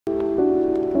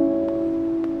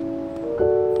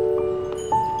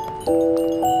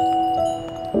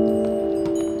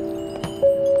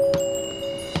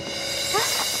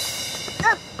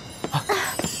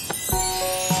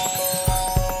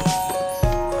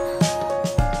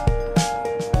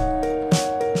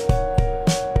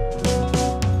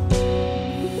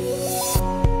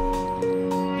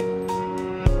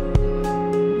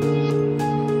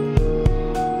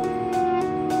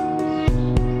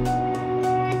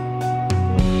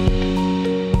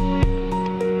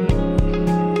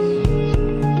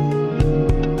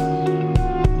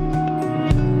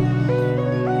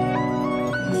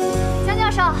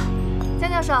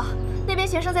那边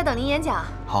学生在等您演讲。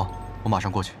好，我马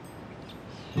上过去。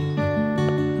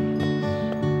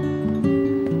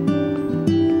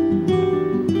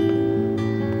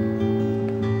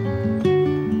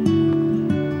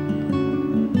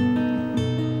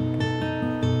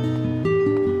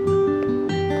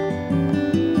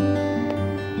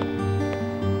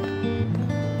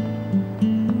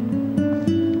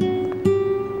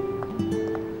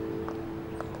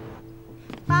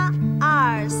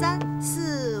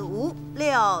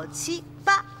7、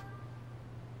8。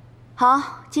好，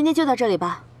今天就到这里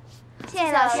吧。谢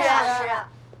谢老师。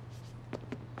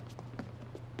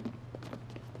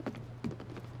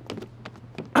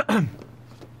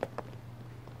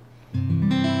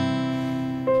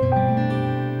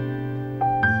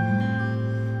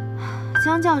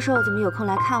江教授怎么有空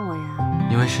来看我呀？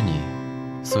因为是你，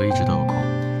所以一直都有空。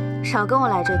少跟我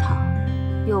来这套，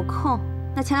有空？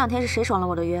那前2天是谁爽了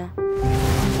我的约？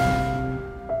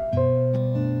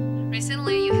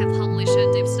 Recently, you have published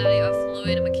a deep study of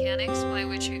fluid mechanics, by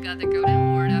which you got the Golden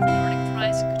Award of Nordic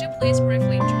Prize. Could you please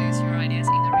briefly introduce your ideas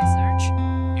in the research?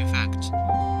 In fact,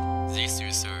 this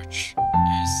research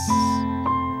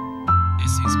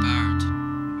is inspired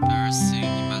by a scene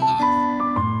in my life.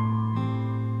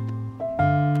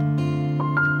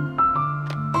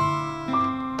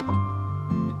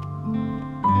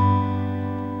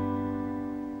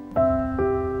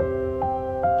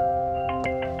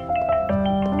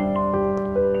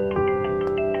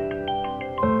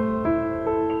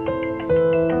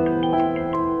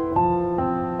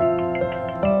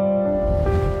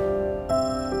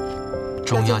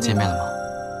 终于要见面了吗？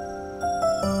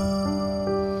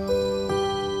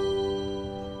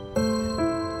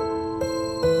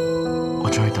我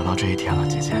终于等到这一天了，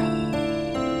姐姐。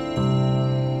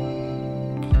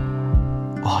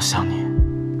我好想你。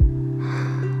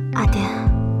阿典，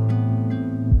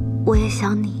我也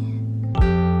想你。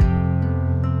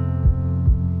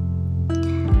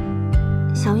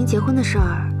小云结婚的事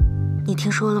儿，你听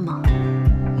说了吗？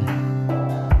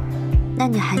那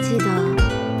你还记得？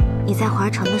 你在华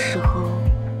城的时候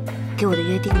给我的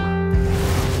约定吗？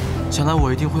将来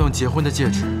我一定会用结婚的戒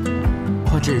指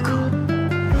换这一颗。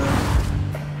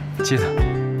记得，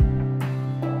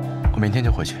我明天就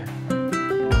回去，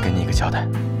给你一个交代。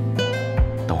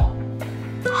等我。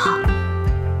好，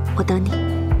我等你。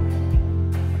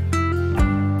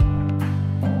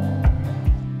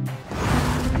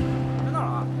在哪儿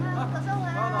啊？可算回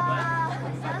来了，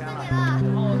想死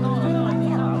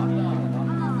你了。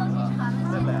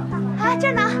啊，这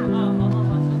儿呢。您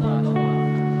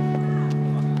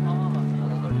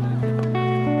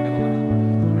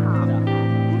好，您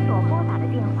所拨打的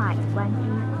电话已关机。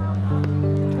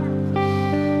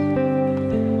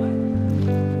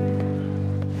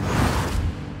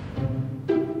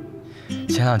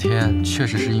前2天确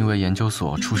实是因为研究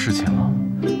所出事情了，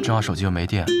正好手机又没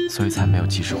电，所以才没有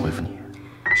及时回复你。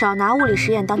少拿物理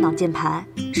实验当挡箭牌，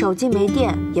手机没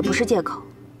电也不是借口。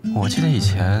我记得以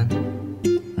前。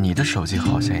 你的手机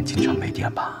好像也经常没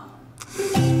电吧？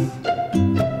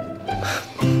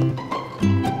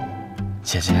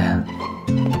姐姐，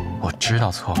我知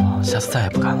道错了，下次再也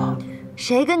不敢了。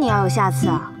谁跟你要有下次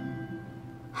啊？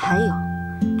还有，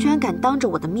居然敢当着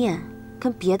我的面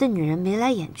跟别的女人眉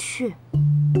来眼去，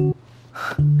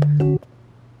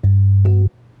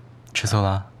吃醋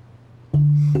了？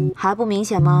还不明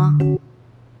显吗？